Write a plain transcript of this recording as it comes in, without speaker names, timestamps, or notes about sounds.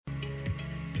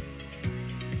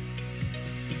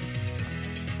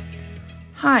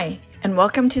Hi, and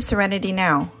welcome to Serenity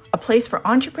Now, a place for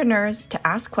entrepreneurs to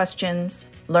ask questions,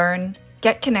 learn,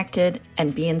 get connected,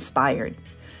 and be inspired.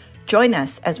 Join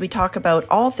us as we talk about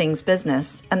all things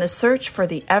business and the search for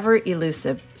the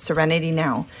ever-elusive Serenity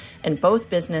Now in both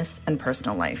business and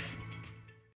personal life.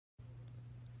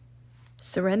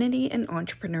 Serenity and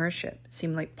entrepreneurship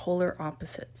seem like polar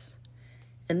opposites.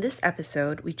 In this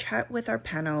episode, we chat with our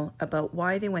panel about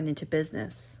why they went into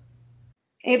business.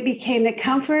 It became the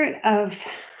comfort of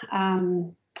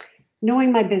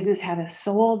knowing my business had a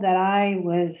soul that I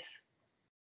was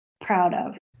proud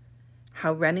of.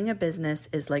 How running a business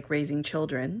is like raising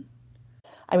children.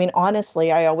 I mean,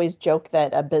 honestly, I always joke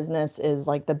that a business is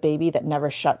like the baby that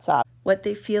never shuts up. What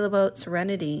they feel about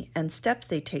serenity and steps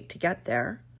they take to get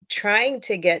there. Trying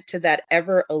to get to that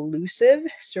ever elusive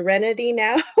serenity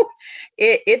now,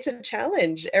 it's a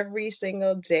challenge every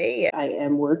single day. I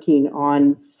am working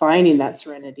on finding that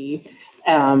serenity.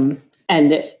 And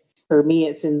for me,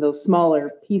 it's in those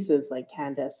smaller pieces like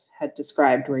Candace had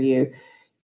described, where you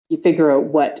figure out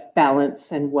what balance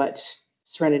and what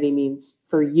serenity means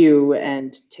for you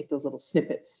and take those little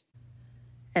snippets.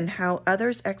 And how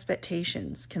others'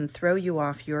 expectations can throw you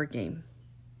off your game.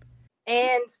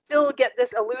 And still get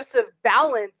this elusive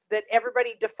balance that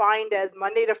everybody defined as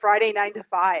Monday to Friday, 9 to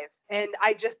 5. And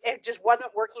it just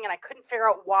wasn't working, and I couldn't figure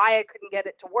out why I couldn't get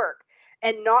it to work.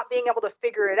 And not being able to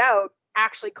figure it out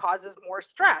actually causes more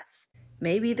stress.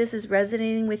 Maybe this is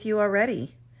resonating with you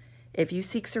already. If you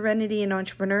seek serenity in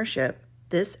entrepreneurship,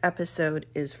 this episode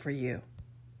is for you.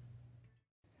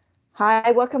 Hi,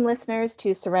 welcome listeners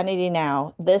to Serenity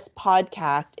Now. This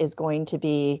podcast is going to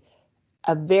be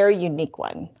a very unique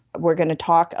one. We're going to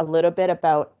talk a little bit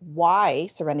about why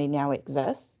Serenity Now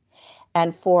exists.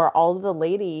 And for all of the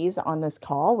ladies on this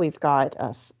call, we've got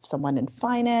someone in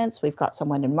finance, we've got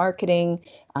someone in marketing,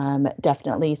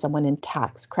 definitely someone in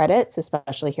tax credits,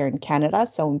 especially here in Canada,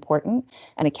 so important,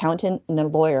 an accountant and a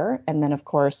lawyer. And then, of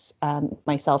course,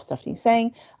 myself, Stephanie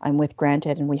Sang, I'm with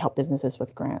Granted, and we help businesses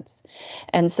with grants.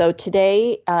 And so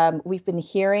today, we've been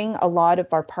hearing a lot of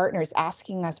our partners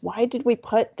asking us, why did we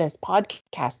put this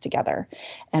podcast together?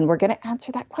 And we're going to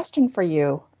answer that question for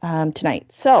you tonight.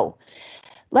 So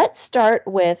let's start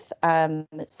with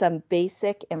some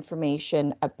basic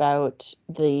information about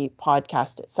the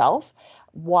podcast itself.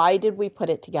 Why did we put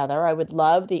it together? I would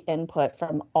love the input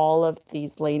from all of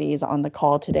these ladies on the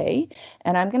call today.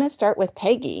 And I'm going to start with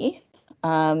Peggy,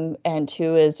 and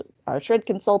who is our Shred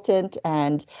consultant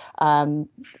and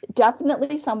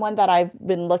definitely someone that I've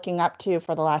been looking up to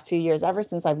for the last few years, ever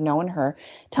since I've known her.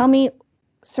 Tell me,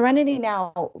 Serenity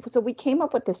Now, so we came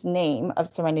up with this name of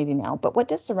Serenity Now, but what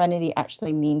does serenity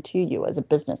actually mean to you as a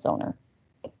business owner?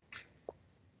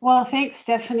 Well, thanks,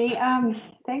 Stephanie.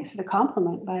 Thanks for the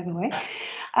compliment, by the way.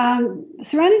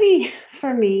 Serenity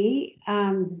for me,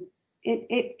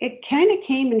 it kind of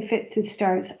came in fits and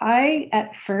starts.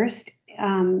 At first,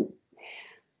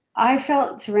 I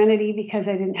felt serenity because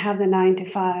I didn't have the 9 to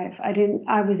 5.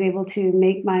 I was able to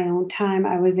make my own time.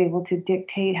 I was able to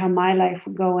dictate how my life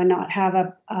would go and not have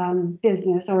a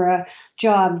business or a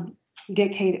job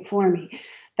dictate it for me.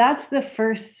 That's the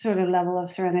first sort of level of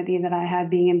serenity that I had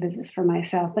being in business for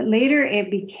myself. But later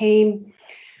it became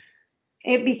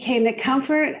the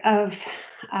comfort of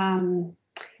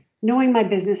knowing my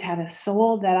business had a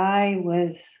soul that I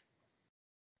was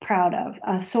proud of,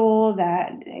 a soul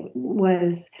that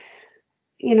was,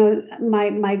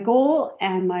 my goal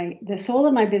and the soul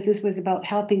of my business was about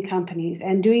helping companies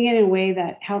and doing it in a way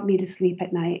that helped me to sleep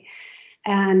at night,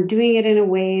 and doing it in a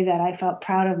way that I felt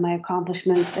proud of my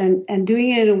accomplishments, and doing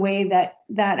it in a way that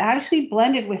actually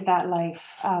blended with that life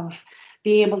of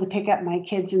being able to pick up my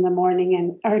kids in the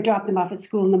morning or drop them off at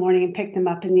school in the morning and pick them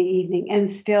up in the evening and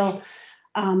still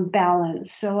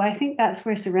balance. So I think that's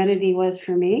where serenity was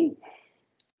for me.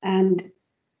 And,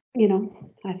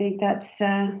 I think that's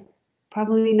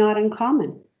probably not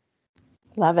uncommon.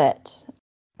 Love it.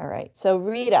 All right. So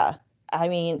Rita, I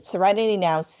mean, Serenity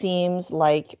Now seems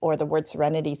like, or the word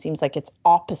serenity seems like it's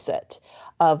opposite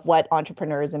of what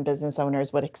entrepreneurs and business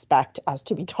owners would expect us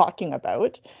to be talking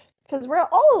about, because we're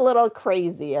all a little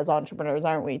crazy as entrepreneurs,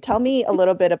 aren't we? Tell me a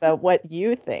little bit about what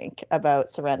you think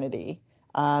about serenity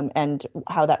and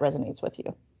how that resonates with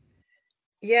you.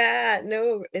 Yeah,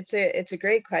 no, it's a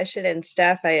great question. And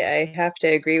Steph, I have to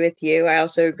agree with you. I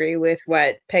also agree with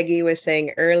what Peggy was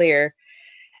saying earlier.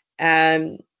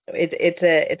 It's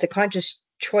a conscious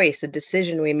choice, a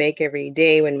decision we make every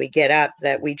day when we get up,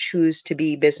 that we choose to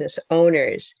be business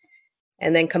owners,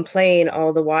 and then complain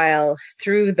all the while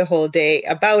through the whole day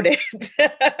about it.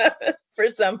 For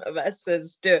some of us,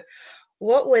 as to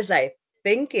what was I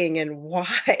thinking and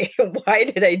why? Why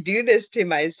did I do this to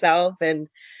myself? And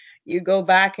you go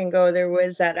back and go, there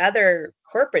was that other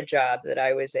corporate job that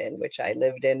I was in, which I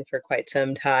lived in for quite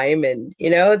some time. And,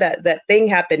 that thing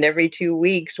happened every 2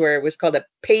 weeks where it was called a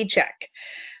paycheck.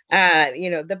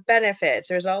 The benefits,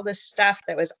 there's all this stuff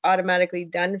that was automatically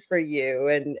done for you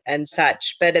and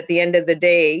such. But at the end of the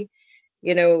day,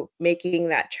 making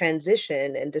that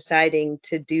transition and deciding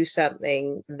to do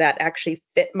something that actually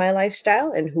fit my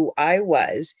lifestyle and who I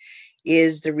was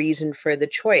is the reason for the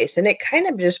choice. And it kind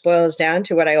of just boils down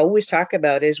to what I always talk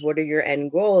about is what are your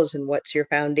end goals and what's your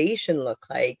foundation look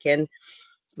like? And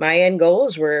my end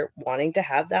goals were wanting to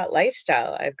have that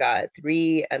lifestyle. I've got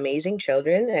 3 amazing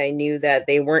children. I knew that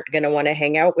they weren't going to want to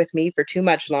hang out with me for too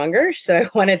much longer. So I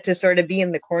wanted to sort of be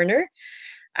in the corner,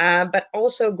 but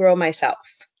also grow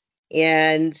myself.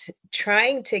 And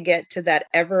trying to get to that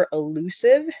ever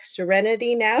elusive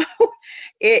serenity now,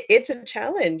 it's a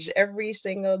challenge every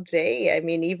single day. I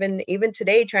mean, even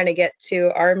today, trying to get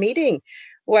to our meeting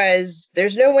was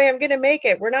there's no way I'm going to make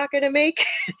it. We're not going to make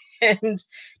it, and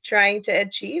trying to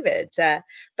achieve it.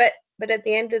 But at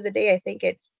the end of the day, I think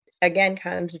it again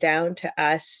comes down to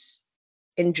us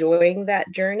enjoying that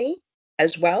journey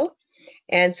as well.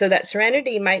 And so that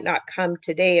serenity might not come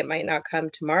today, it might not come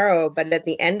tomorrow, but at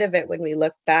the end of it, when we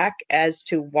look back as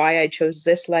to why I chose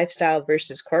this lifestyle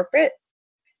versus corporate,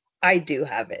 I do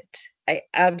have it. I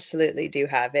absolutely do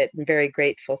have it. I'm very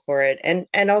grateful for it.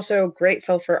 And also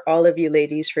grateful for all of you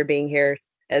ladies for being here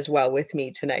as well with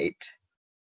me tonight.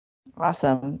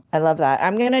 Awesome. I love that.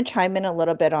 I'm going to chime in a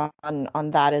little bit on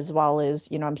that as well as,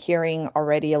 I'm hearing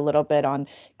already a little bit on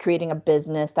creating a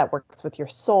business that works with your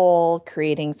soul,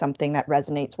 creating something that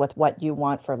resonates with what you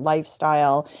want for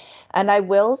lifestyle. And I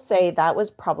will say that was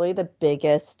probably the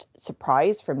biggest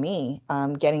surprise for me,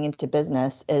 getting into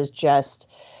business is just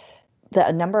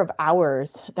the number of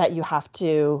hours that you have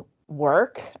to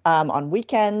work on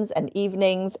weekends and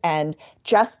evenings and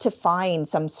just to find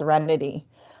some serenity.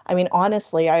 I mean,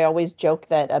 honestly, I always joke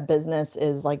that a business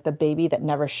is like the baby that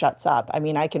never shuts up. I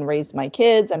mean, I can raise my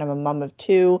kids and I'm a mom of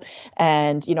 2.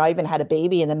 And, I even had a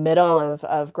baby in the middle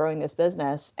of growing this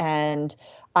business. And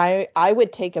I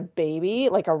would take a baby,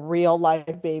 like a real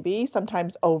live baby,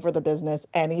 sometimes over the business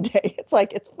any day. It's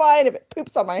like, it's fine if it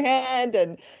poops on my hand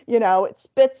and, it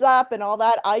spits up and all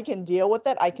that. I can deal with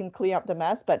it. I can clean up the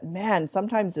mess. But man,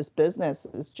 sometimes this business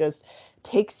is just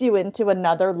takes you into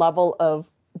another level of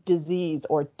disease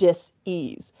or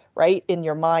dis-ease, right? In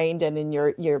your mind and in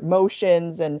your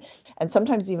emotions and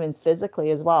sometimes even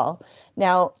physically as well.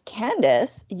 Now,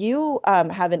 Candace, you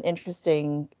have an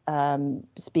interesting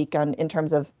speak on in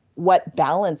terms of what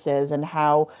balance is and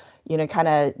how kind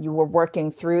of you were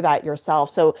working through that yourself.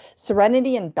 So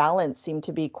serenity and balance seem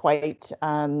to be quite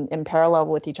in parallel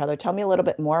with each other. Tell me a little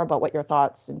bit more about what your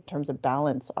thoughts in terms of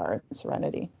balance are in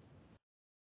serenity.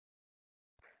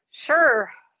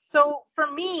 Sure. So for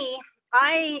me,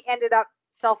 I ended up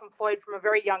self-employed from a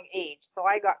very young age. So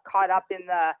I got caught up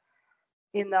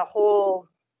in the whole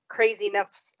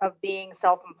craziness of being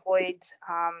self-employed,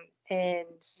 and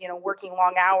working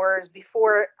long hours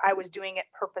before I was doing it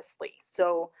purposely.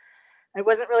 So I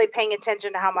wasn't really paying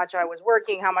attention to how much I was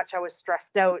working, how much I was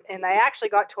stressed out, and I actually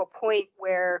got to a point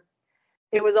where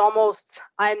it was almost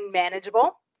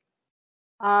unmanageable.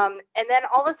 And then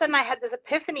all of a sudden I had this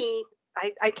epiphany.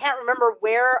 I can't remember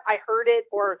where I heard it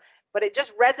but it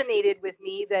just resonated with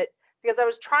me that because I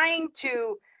was trying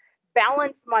to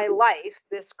balance my life,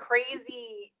 this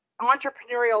crazy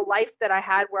entrepreneurial life that I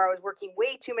had where I was working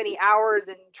way too many hours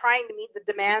and trying to meet the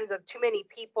demands of too many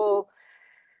people,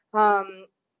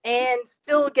 and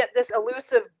still get this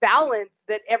elusive balance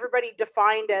that everybody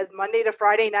defined as Monday to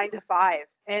Friday, 9 to 5.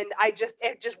 And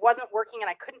it just wasn't working and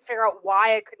I couldn't figure out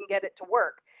why I couldn't get it to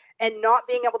work. And not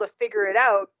being able to figure it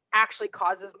out actually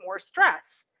causes more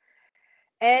stress.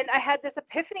 And I had this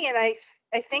epiphany, and I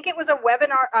think it was a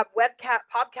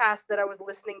podcast that I was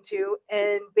listening to.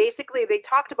 And basically they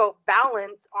talked about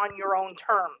balance on your own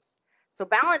terms. So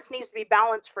balance needs to be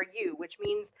balanced for you, which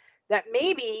means that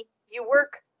maybe you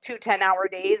work 2 10-hour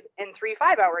days and 3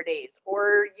 5-hour days,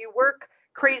 or you work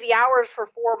crazy hours for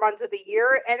 4 months of the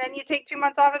year and then you take 2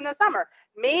 months off in the summer.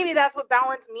 Maybe that's what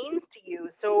balance means to you.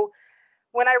 So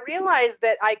when I realized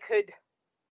that I could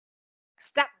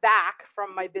step back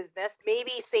from my business,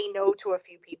 maybe say no to a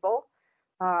few people,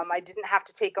 I didn't have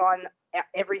to take on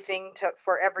everything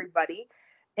for everybody,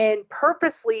 and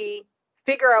purposely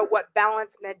figure out what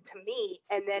balance meant to me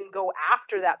and then go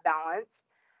after that balance.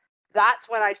 That's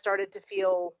when I started to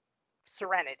feel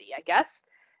serenity, I guess.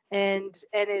 And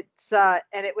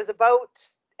it was about,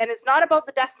 and it's not about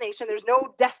the destination. There's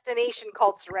no destination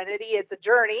called serenity. It's a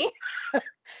journey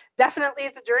definitely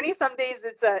it's a journey. Some days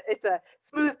it's a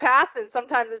smooth path, and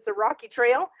sometimes it's a rocky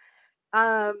trail.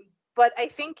 But I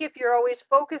think if you're always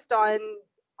focused on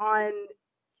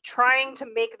trying to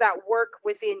make that work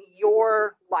within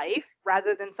your life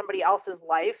rather than somebody else's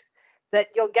life, that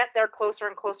you'll get there closer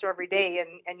and closer every day,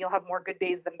 and you'll have more good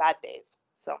days than bad days.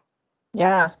 So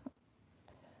Yeah,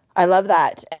 I love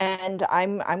that. And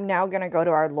I'm now going to go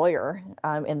to our lawyer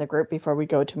in the group before we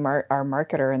go to our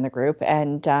marketer in the group.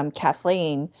 And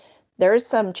Kathleen, there's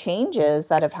some changes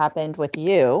that have happened with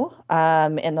you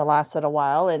in the last little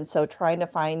while. And so trying to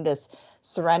find this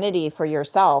serenity for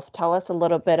yourself. Tell us a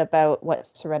little bit about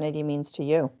what serenity means to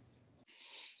you.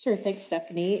 Sure, thanks,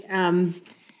 Stephanie.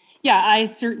 Yeah, I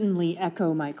certainly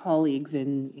echo my colleagues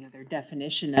in their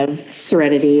definition of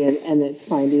serenity, and it's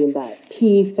finding that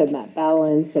peace and that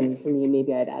balance. And for me,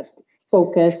 maybe I'd add some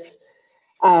focus.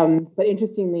 But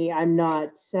interestingly, I'm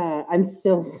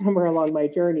still somewhere along my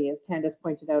journey. As Candace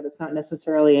pointed out, it's not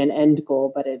necessarily an end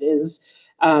goal, but it is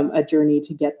a journey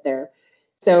to get there.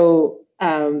 So,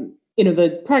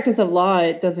 the practice of law,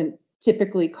 it doesn't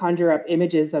typically conjure up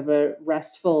images of a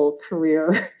restful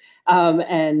career.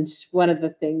 And one of the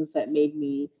things that made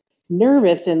me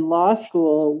nervous in law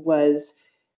school was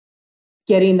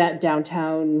getting that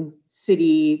downtown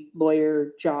city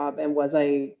lawyer job, and was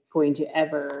I going to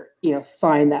ever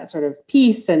find that sort of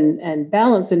peace and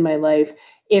balance in my life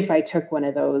if I took one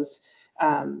of those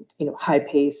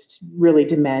high-paced, really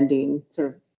demanding sort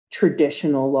of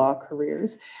traditional law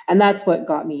careers. And that's what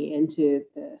got me into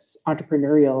this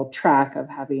entrepreneurial track of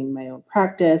having my own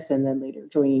practice, and then later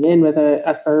joining in with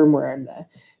a firm where I'm the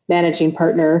managing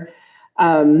partner.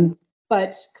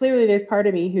 But clearly there's part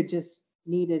of me who just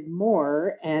needed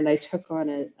more, and I took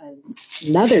on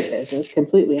another business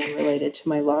completely unrelated to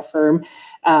my law firm,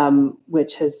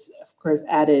 which has, of course,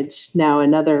 added now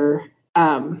another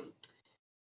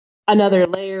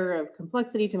layer of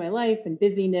complexity to my life and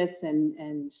busyness,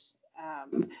 and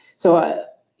so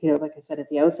like I said at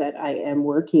the outset, I am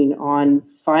working on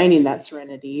finding that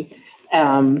serenity,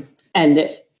 and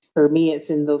for me, it's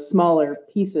in those smaller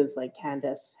pieces, like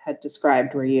Candace had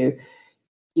described, where you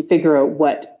figure out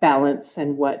what balance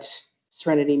and what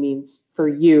serenity means for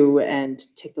you, and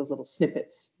take those little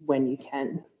snippets when you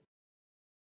can.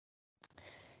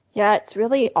 Yeah, it's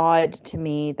really odd to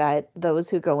me that those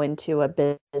who go into a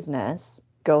business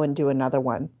go and do another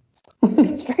one.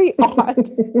 It's very odd.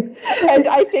 And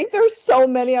I think there's so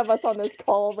many of us on this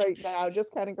call right now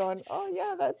just kind of going, oh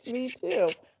yeah, that's me too.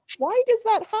 Why does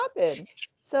that happen?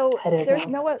 So there's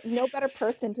no better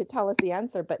person to tell us the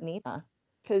answer but Nina.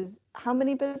 Because how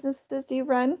many businesses do you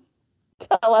run?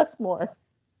 Tell us more.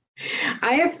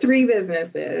 I have 3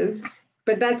 businesses,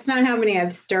 but that's not how many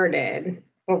I've started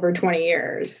over 20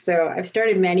 years. So I've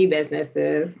started many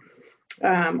businesses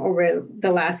over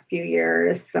the last few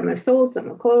years. Some have sold, some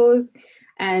have closed.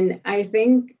 And I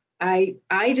think I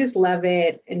just love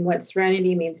it. And what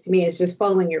serenity means to me is just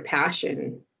following your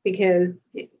passion, because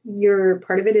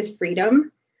part of it is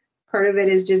freedom. Part of it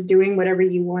is just doing whatever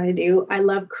you want to do. I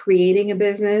love creating a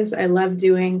business. I love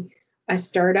doing a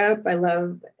startup. I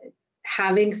love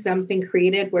having something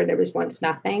created where there was once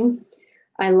nothing.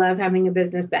 I love having a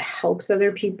business that helps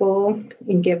other people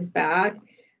and gives back.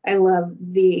 I love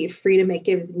the freedom it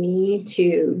gives me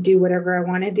to do whatever I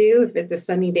want to do. If it's a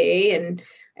sunny day, and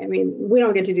I mean, we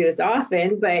don't get to do this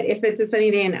often, but if it's a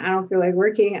sunny day and I don't feel like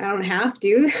working, I don't have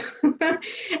to.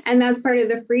 And that's part of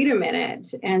the freedom in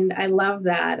it. And I love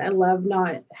that. I love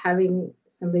not having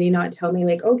somebody not tell me,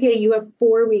 like, okay, you have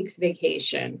 4 weeks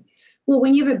vacation. Well,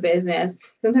 when you have a business,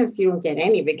 sometimes you don't get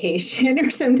any vacation, or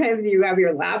sometimes you have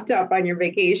your laptop on your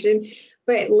vacation.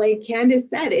 But like Candace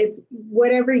said, it's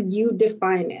whatever you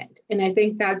define it. And I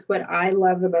think that's what I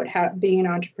love about being an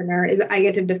entrepreneur, is I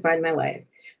get to define my life.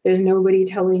 There's nobody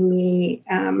telling me,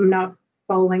 I'm not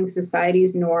following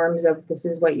society's norms of this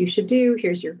is what you should do.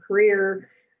 Here's your career,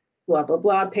 blah, blah,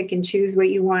 blah. Pick and choose what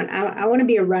you want. I want to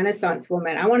be a Renaissance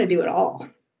woman. I want to do it all.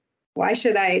 Why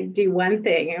should I do one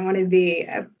thing? I want to be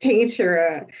a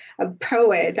painter, a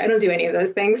poet. I don't do any of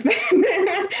those things. But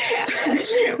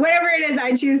whatever it is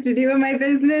I choose to do in my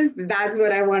business, that's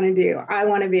what I want to do. I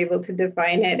want to be able to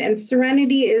define it. And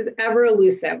serenity is ever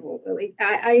elusive.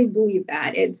 I believe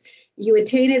that. You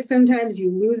attain it sometimes,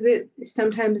 you lose it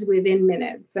sometimes within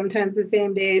minutes, sometimes the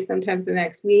same day, sometimes the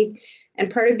next week. And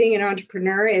part of being an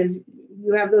entrepreneur is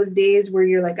you have those days where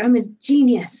you're like, I'm a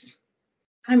genius.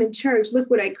 I'm in charge. Look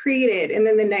what I created. And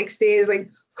then the next day is like,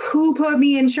 who put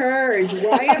me in charge?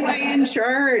 Why am I in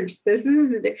charge? This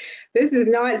is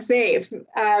not safe.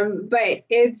 But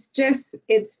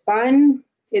it's fun.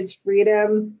 It's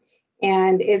freedom,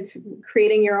 and it's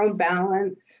creating your own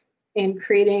balance. in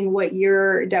creating what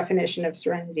your definition of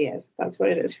serenity is. That's what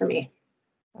it is for me.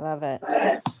 I love it.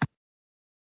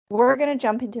 We're going to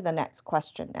jump into the next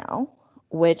question now,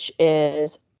 which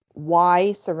is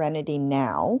why serenity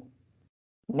now?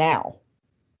 Now,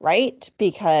 right?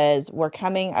 Because we're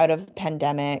coming out of a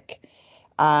pandemic.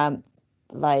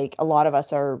 Like a lot of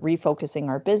us are refocusing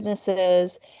our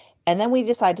businesses, and then we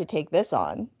decide to take this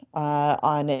on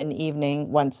an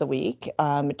evening once a week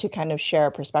to kind of share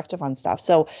a perspective on stuff.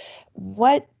 So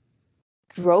what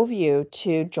drove you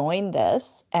to join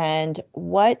this, and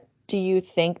what do you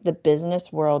think the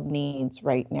business world needs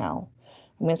right now?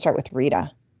 I'm going to start with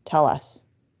Rita. Tell us.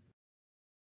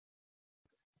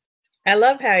 I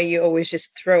love how you always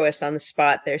just throw us on the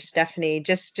spot there, Stephanie,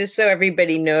 just so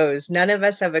everybody knows. None of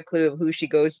us have a clue of who she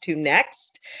goes to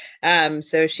next.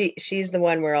 So she's the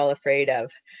one we're all afraid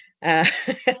of. Uh,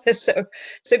 so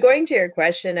going to your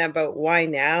question about why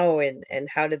now and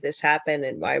how did this happen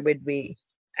and why would we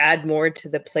add more to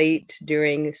the plate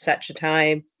during such a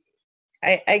time?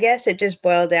 I guess it just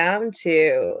boiled down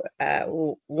to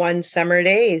one summer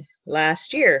day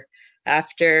last year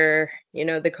after,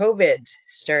 the COVID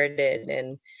started,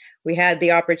 and we had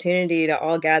the opportunity to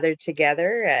all gather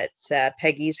together at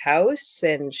Peggy's house,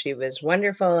 and she was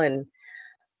wonderful and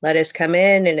let us come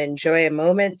in and enjoy a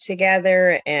moment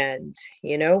together. And,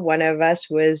 one of us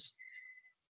was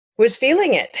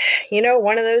feeling it,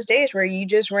 one of those days where you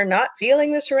just were not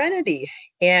feeling the serenity.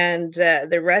 And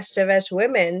the rest of us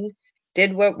women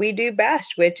did what we do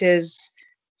best, which is,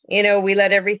 we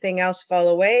let everything else fall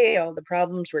away. All the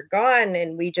problems were gone,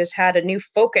 and we just had a new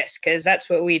focus, because that's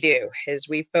what we do, is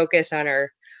we focus on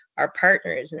our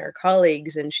partners and our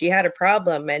colleagues. And she had a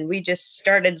problem, and we just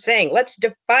started saying, let's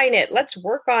define it. Let's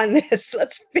work on this.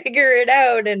 Let's figure it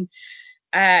out. And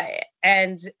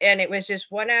it was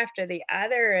just one after the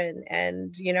other,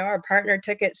 and our partner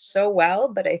took it so well.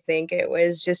 But I think it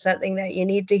was just something that you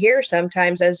need to hear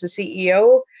sometimes as the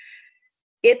CEO.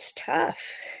 It's tough.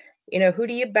 Who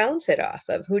do you bounce it off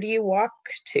of? Who do you walk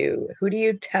to? Who do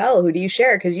you tell? Who do you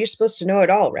share? Because you're supposed to know it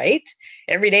all, right?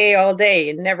 Every day, all day,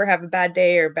 and never have a bad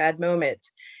day or a bad moment.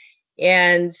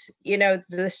 And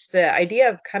the idea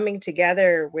of coming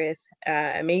together with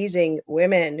amazing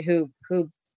women who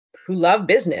love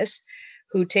business,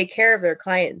 who take care of their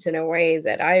clients in a way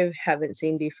that I haven't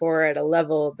seen before, at a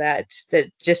level that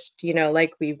just,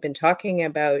 like we've been talking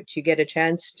about, you get a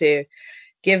chance to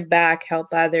give back, help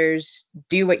others,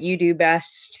 do what you do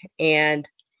best, and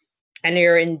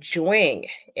you're enjoying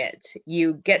it.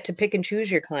 You get to pick and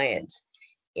choose your clients.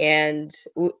 And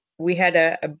we had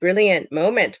a brilliant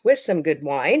moment with some good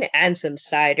wine and some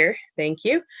cider, thank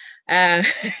you, and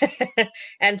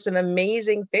some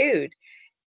amazing food.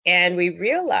 And we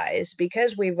realized,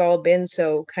 because we've all been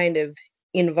so kind of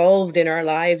involved in our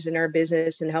lives and our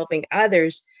business and helping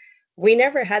others, we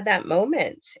never had that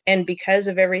moment. And because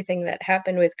of everything that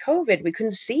happened with COVID, we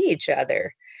couldn't see each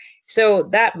other. So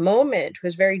that moment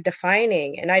was very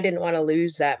defining, and I didn't want to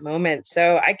lose that moment.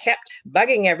 So I kept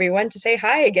bugging everyone to say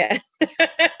hi again.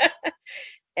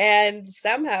 And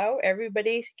somehow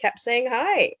everybody kept saying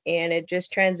hi, and it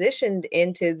just transitioned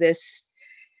into this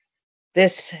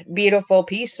beautiful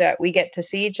piece that we get to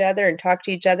see each other and talk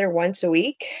to each other once a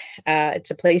week.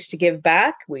 It's a place to give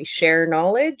back. We share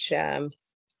knowledge.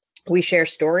 We share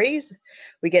stories.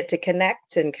 We get to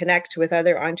connect with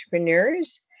other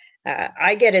entrepreneurs.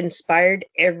 I get inspired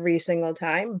every single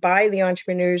time by the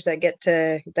entrepreneurs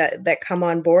that come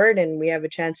on board, and we have a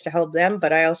chance to help them.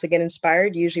 But I also get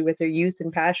inspired, usually with their youth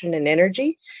and passion and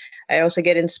energy. I also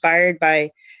get inspired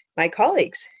by my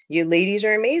colleagues. You ladies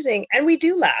are amazing. And we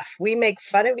do laugh. We make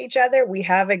fun of each other. We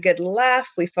have a good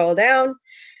laugh. We fall down.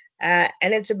 And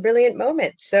it's a brilliant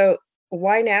moment. So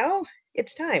why now?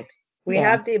 It's time. We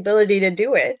have the ability to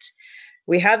do it.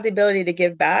 We have the ability to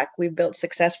give back. We've built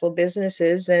successful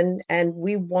businesses, and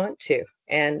we want to.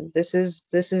 And this is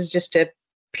just a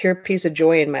pure piece of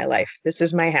joy in my life. This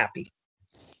is my happy.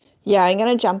 Yeah, I'm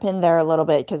going to jump in there a little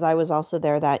bit because I was also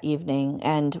there that evening.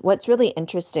 And what's really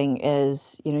interesting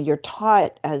is, you're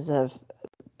taught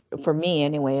for me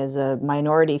anyway, as a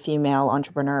minority female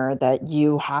entrepreneur, that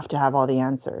you have to have all the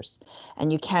answers,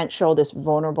 and you can't show this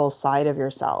vulnerable side of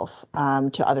yourself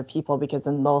to other people, because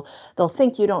then they'll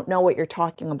think you don't know what you're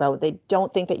talking about. They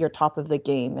don't think that you're top of the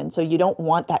game, and so you don't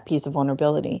want that piece of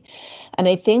vulnerability. And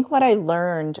I think what I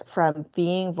learned from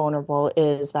being vulnerable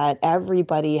is that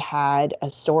everybody had a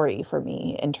story for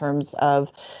me in terms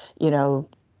of,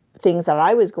 things that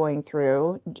I was going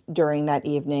through during that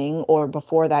evening or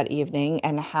before that evening,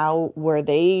 and how were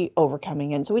they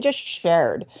overcoming it. And so we just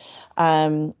shared.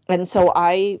 And so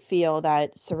I feel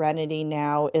that Serenity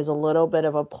Now is a little bit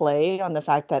of a play on the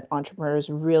fact that entrepreneurs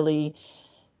really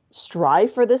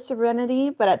strive for this serenity,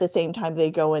 but at the same time they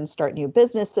go and start new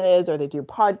businesses, or they do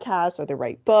podcasts, or they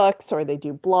write books, or they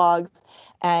do blogs.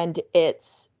 And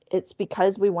it's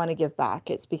because we want to give back.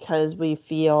 It's because we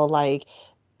feel like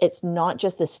it's not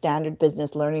just the standard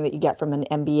business learning that you get from an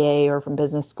MBA or from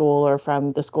business school or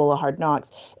from the School of Hard Knocks.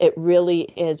 It really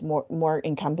is more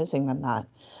encompassing than that.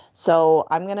 So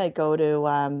I'm going to go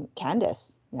to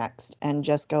Candace next and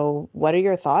just go, what are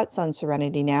your thoughts on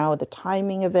Serenity Now, the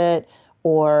timing of it,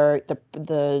 or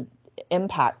the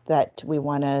impact that we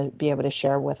want to be able to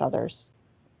share with others?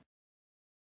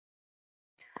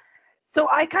 So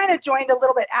I kind of joined a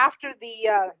little bit after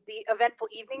the eventful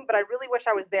evening, but I really wish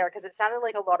I was there because it sounded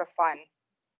like a lot of fun.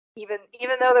 Even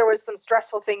though there was some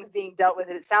stressful things being dealt with,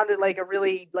 it sounded like a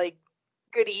really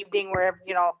good evening where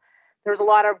there was a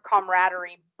lot of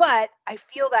camaraderie. But I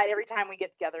feel that every time we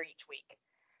get together each week,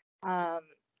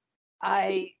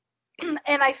 I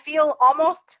feel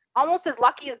almost as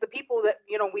lucky as the people that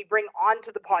we bring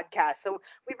onto the podcast. So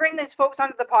we bring these folks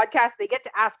onto the podcast. They get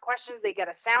to ask questions. They get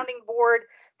a sounding board.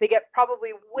 They get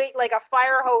probably like a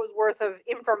fire hose worth of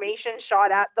information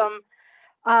shot at them.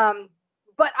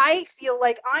 But I feel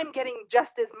like I'm getting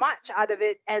just as much out of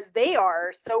it as they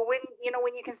are. So when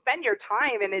you can spend your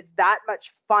time and it's that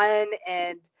much fun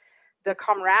and the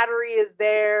camaraderie is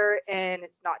there and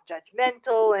it's not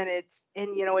judgmental and it's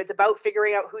about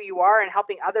figuring out who you are and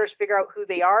helping others figure out who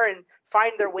they are and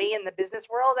find their way in the business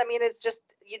world. I mean,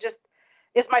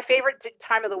 it's my favorite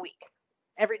time of the week.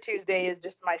 Every Tuesday is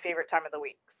just my favorite time of the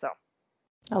week. So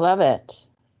I love it.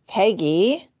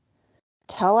 Peggy,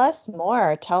 tell us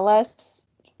more. Tell us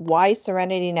why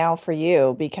Serenity Now for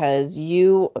you, because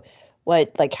you've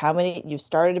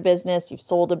started a business, you've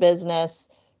sold a business,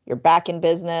 you're back in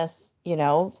business.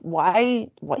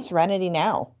 What Serenity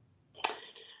Now?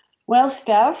 Well,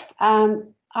 Steph, I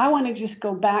want to just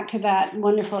go back to that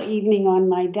wonderful evening on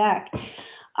my deck.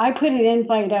 I put an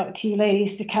invite out to you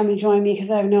ladies to come and join me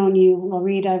because I've known you,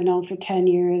 Reed, I've known for 10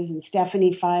 years, and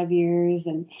Stephanie 5 years,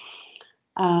 and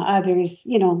others,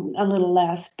 a little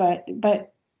less, but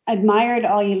admired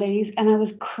all you ladies, and I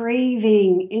was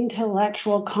craving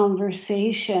intellectual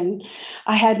conversation.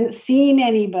 I hadn't seen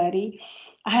anybody.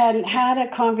 I hadn't had a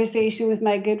conversation with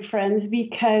my good friends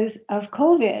because of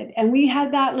COVID. And we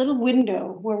had that little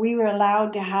window where we were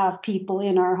allowed to have people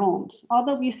in our homes,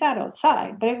 although we sat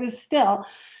outside, but it was still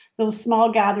those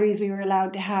small gatherings we were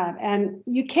allowed to have. And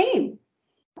you came.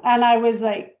 And I was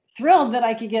thrilled that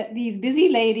I could get these busy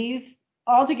ladies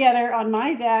all together on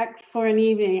my deck for an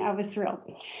evening. I was thrilled.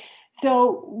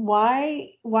 So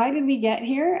why did we get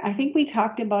here? I think we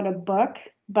talked about a book,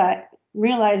 but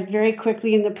realized very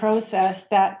quickly in the process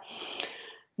that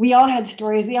we all had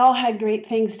stories. We all had great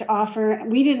things to offer.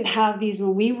 We didn't have these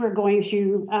when we were going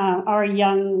through our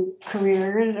young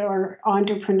careers or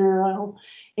entrepreneurial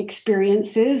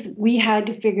experiences. We had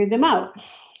to figure them out.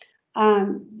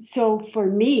 So for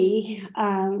me,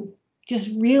 just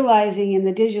realizing in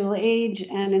the digital age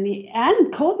and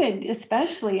and COVID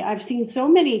especially, I've seen so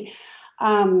many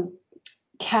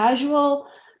casual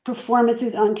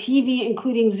performances on TV,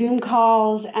 including Zoom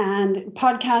calls and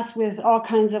podcasts with all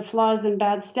kinds of flaws and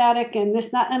bad static and this,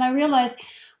 that. And I realized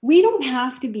we don't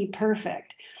have to be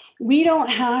perfect. We don't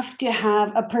have to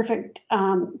have a perfect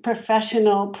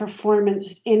professional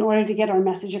performance in order to get our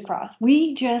message across.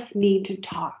 We just need to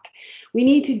talk. We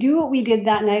need to do what we did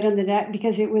that night on the deck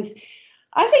because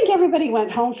I think everybody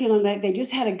went home feeling like they just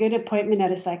had a good appointment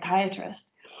at a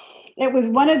psychiatrist. It was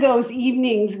one of those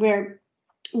evenings where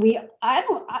I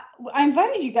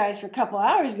invited you guys for a couple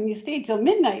hours and you stayed till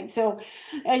midnight. So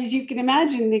as you can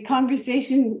imagine, the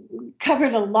conversation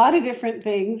covered a lot of different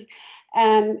things.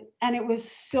 And it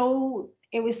was so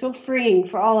freeing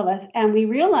for all of us. And we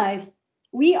realized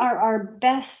we are our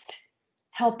best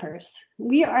helpers.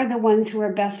 We are the ones who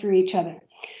are best for each other.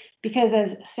 Because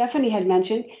as Stephanie had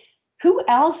mentioned, who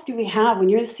else do we have when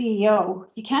you're the CEO?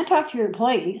 You can't talk to your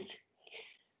employees.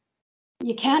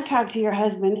 You can't talk to your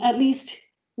husband, at least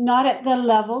not at the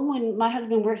level. When my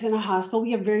husband works in a hospital,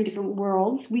 we have very different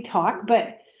worlds. We talk,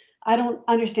 but I don't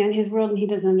understand his world and he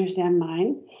doesn't understand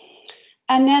mine.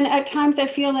 And then at times I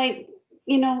feel like,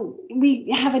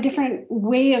 we have a different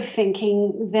way of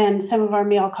thinking than some of our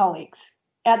male colleagues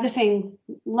at the same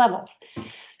levels.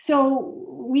 So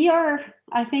we are,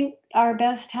 I think, our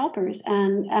best helpers.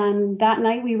 And that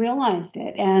night we realized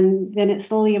it. And then it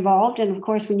slowly evolved. And of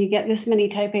course, when you get this many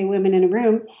type A women in a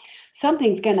room,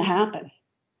 something's going to happen.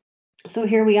 So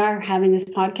here we are having this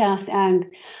podcast, and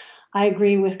I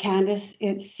agree with Candace.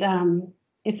 It's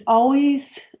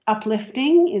always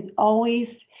uplifting. It's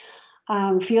always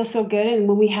feels so good. And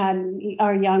when we had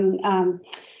our young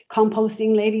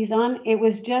composting ladies on, it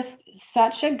was just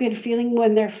such a good feeling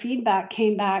when their feedback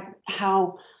came back,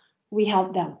 how we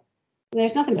helped them.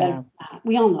 There's nothing better than that.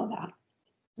 We all know that.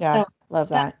 Yeah, So love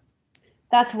that.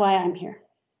 That's why I'm here.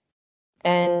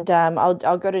 And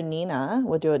I'll go to Nina.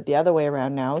 We'll do it the other way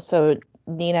around now. So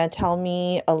Nina, tell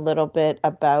me a little bit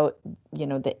about,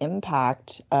 the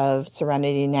impact of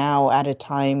Serenity Now at a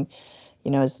time,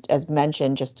 as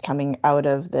mentioned, just coming out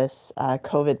of this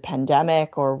COVID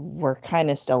pandemic, or we're kind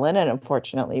of still in it,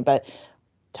 unfortunately. But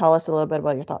tell us a little bit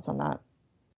about your thoughts on that.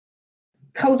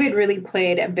 COVID really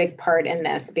played a big part in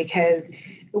this because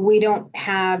we don't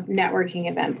have networking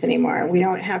events anymore. We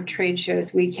don't have trade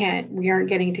shows. We aren't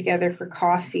getting together for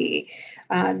coffee.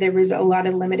 There was a lot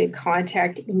of limited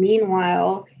contact.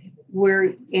 Meanwhile,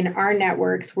 we're in our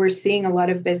networks, we're seeing a lot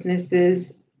of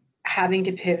businesses having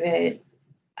to pivot,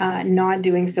 not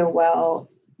doing so well,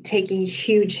 taking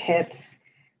huge hits,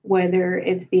 whether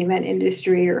it's the event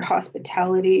industry or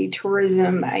hospitality,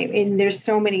 tourism. I mean, there's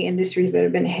so many industries that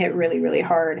have been hit really, really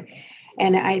hard.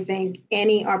 And I think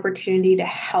any opportunity to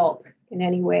help in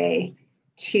any way,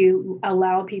 to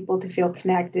allow people to feel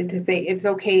connected, to say, it's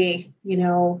okay,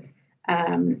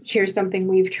 here's something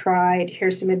we've tried,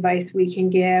 here's some advice we can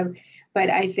give.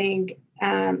 But I think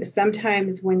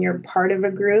sometimes when you're part of a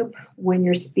group, when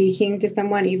you're speaking to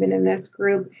someone, even in this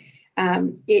group,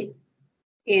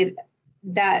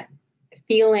 that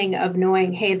feeling of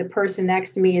knowing, hey, the person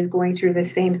next to me is going through the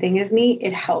same thing as me,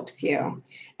 it helps you.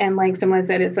 And like someone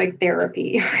said, it's like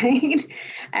therapy, right?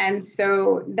 And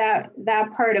so that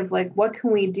part of like, what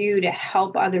can we do to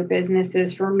help other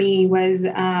businesses, for me was,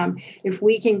 if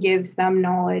we can give some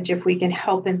knowledge, if we can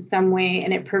help in some way,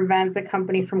 and it prevents a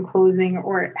company from closing,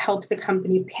 or it helps a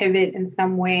company pivot in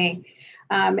some way.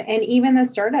 And even the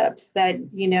startups that,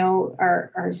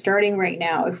 are starting right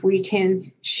now, if we can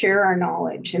share our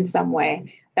knowledge in some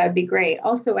way, that'd be great.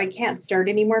 Also, I can't start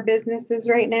any more businesses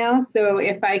right now. So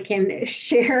if I can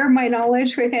share my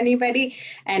knowledge with anybody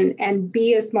and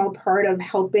be a small part of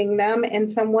helping them in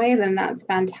some way, then that's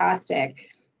fantastic.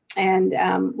 And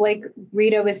like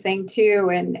Rita was saying too,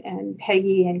 and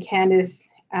Peggy and Candace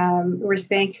were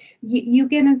saying, you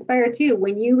get inspired too.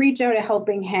 When you reach out a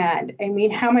helping hand, I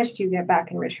mean, how much do you get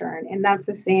back in return? And that's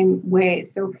the same way.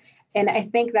 So, and I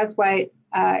think that's why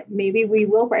maybe we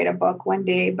will write a book one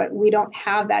day, but we don't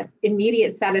have that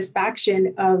immediate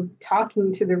satisfaction of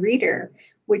talking to the reader,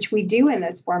 which we do in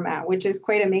this format, which is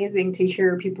quite amazing to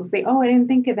hear people say, oh, I didn't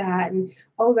think of that. And,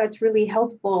 oh, that's really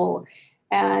helpful.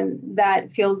 And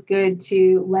that feels good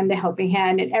to lend a helping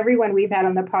hand. And everyone we've had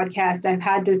on the podcast, I've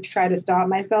had to try to stop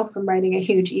myself from writing a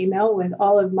huge email with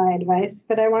all of my advice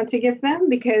that I want to give them,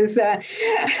 because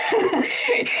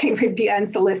it would be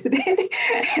unsolicited.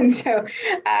 And so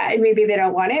maybe they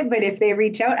don't want it, but if they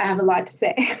reach out, I have a lot to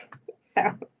say.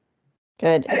 So.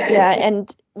 Good. Yeah.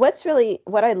 And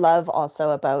what I love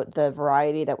also about the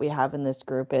variety that we have in this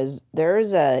group is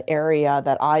there's an area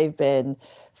that I've been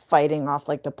fighting off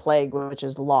like the plague, which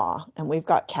is law. And we've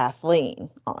got Kathleen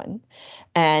on.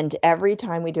 And every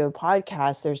time we do a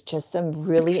podcast, there's just some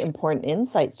really important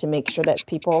insights to make sure that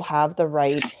people have the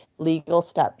right legal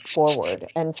step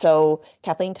forward. And so,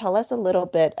 Kathleen, tell us a little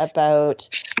bit about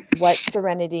what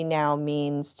Serenity Now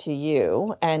means to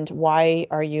you, and why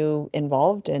are you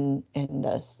involved in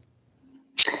this?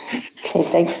 Okay,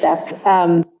 thanks, Steph.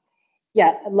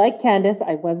 Yeah, like Candace,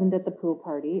 I wasn't at the pool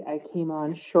party. I came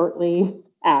on shortly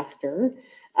after,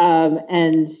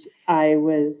 and I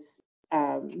was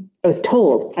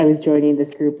told I was joining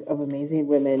this group of amazing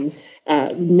women,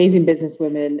 amazing business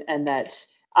women, and that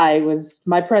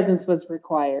my presence was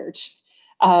required.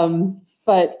 And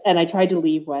I tried to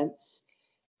leave once,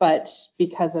 but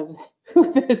because of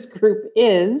who this group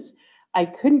is, I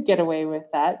couldn't get away with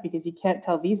that, because you can't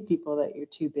tell these people that you're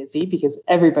too busy, because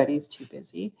everybody's too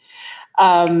busy.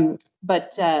 So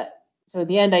in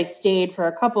the end, I stayed for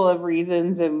a couple of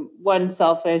reasons, and one's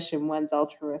selfish and one's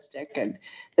altruistic. And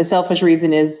the selfish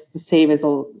reason is the same as,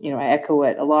 I echo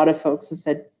what a lot of folks have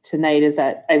said tonight, is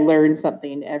that I learn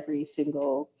something every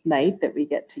single night that we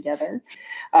get together.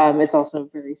 It's also a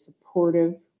very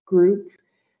supportive group.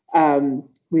 Although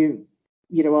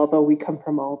we come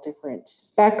from all different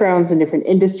backgrounds and different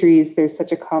industries, there's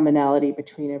such a commonality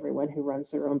between everyone who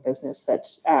runs their own business that,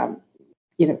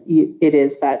 it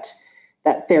is that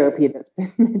therapy that's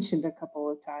been mentioned a couple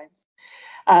of times.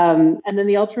 And then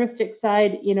the altruistic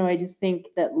side, I just think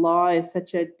that law is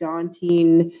such a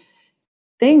daunting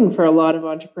thing for a lot of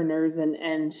entrepreneurs.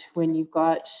 And when you've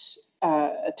got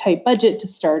a tight budget to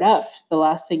start up, the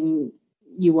last thing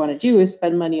you want to do is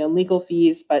spend money on legal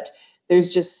fees, but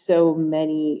there's just so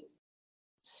many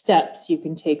steps you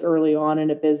can take early on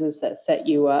in a business that set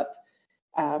you up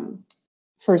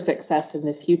for success in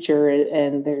the future.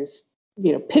 And there's,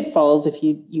 pitfalls if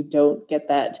you don't get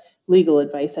that legal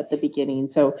advice at the beginning.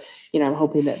 So, I'm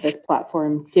hoping that this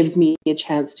platform gives me a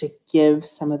chance to give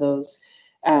some of those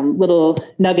little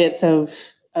nuggets of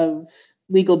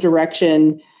legal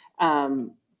direction,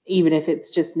 even if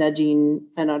it's just nudging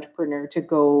an entrepreneur to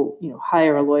go,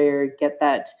 hire a lawyer, get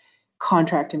that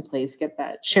contract in place, get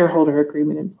that shareholder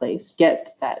agreement in place,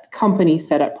 get that company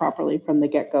set up properly from the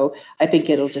get-go. I think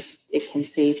it can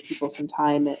save people some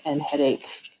time and headache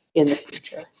in the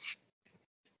future.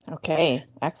 Okay,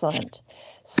 excellent.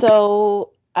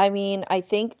 So, I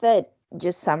think that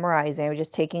just summarizing, I was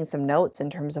just taking some notes in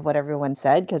terms of what everyone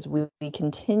said, because we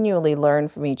continually learn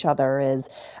from each other. Is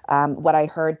what I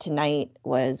heard tonight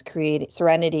was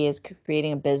Serenity is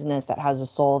creating a business that has a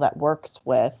soul that works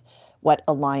with what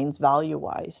aligns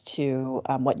value-wise to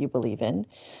what you believe in,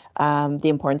 the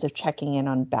importance of checking in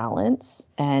on balance,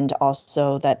 and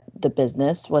also that the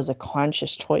business was a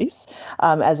conscious choice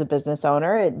as a business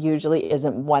owner. It usually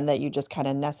isn't one that you just kind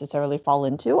of necessarily fall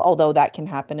into, although that can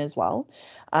happen as well.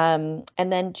 And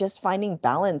then just finding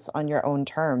balance on your own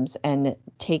terms and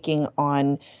taking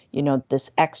on, this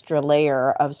extra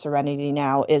layer of Serenity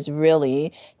Now is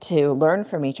really to learn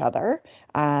from each other,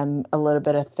 a little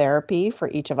bit of therapy for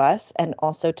each of us, and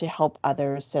also to help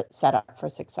others set up for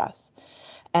success.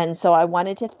 And so I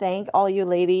wanted to thank all you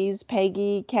ladies,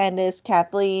 Peggy, Candace,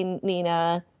 Kathleen,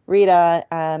 Nina, Rita,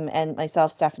 and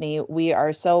myself, Stephanie. We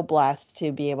are so blessed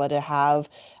to be able to have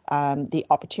the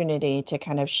opportunity to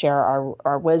kind of share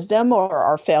our wisdom, or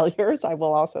our failures, I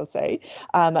will also say,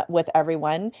 with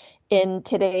everyone. In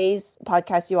today's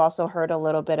podcast, you also heard a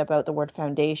little bit about the word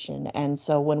foundation. And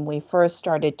so when we first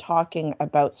started talking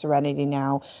about Serenity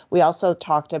Now, we also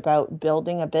talked about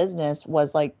building a business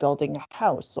was like building a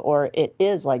house, or it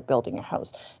is like building a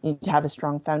house. You need to have a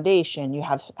strong foundation. You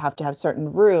have to have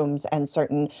certain rooms and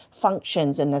certain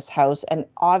functions in this house. And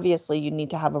obviously you need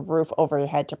to have a roof over your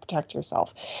head to protect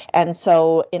yourself. And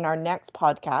so in our next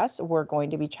podcast, we're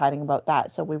going to be chatting about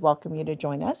that. So we welcome you to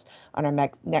join us on our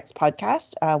next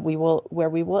podcast. Where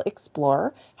we will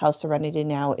explore how Serenity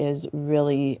Now is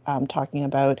really talking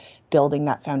about building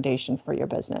that foundation for your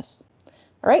business.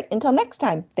 All right, until next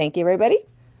time, thank you, everybody.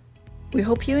 We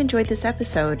hope you enjoyed this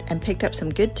episode and picked up some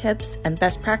good tips and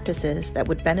best practices that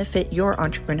would benefit your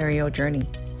entrepreneurial journey.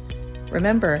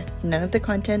 Remember, none of the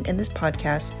content in this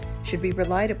podcast should be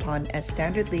relied upon as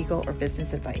standard legal or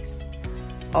business advice.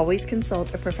 Always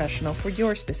consult a professional for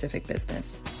your specific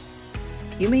business.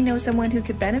 You may know someone who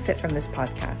could benefit from this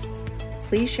podcast.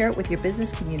 Please share it with your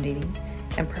business community,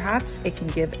 and perhaps it can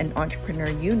give an entrepreneur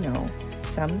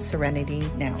some serenity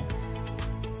now.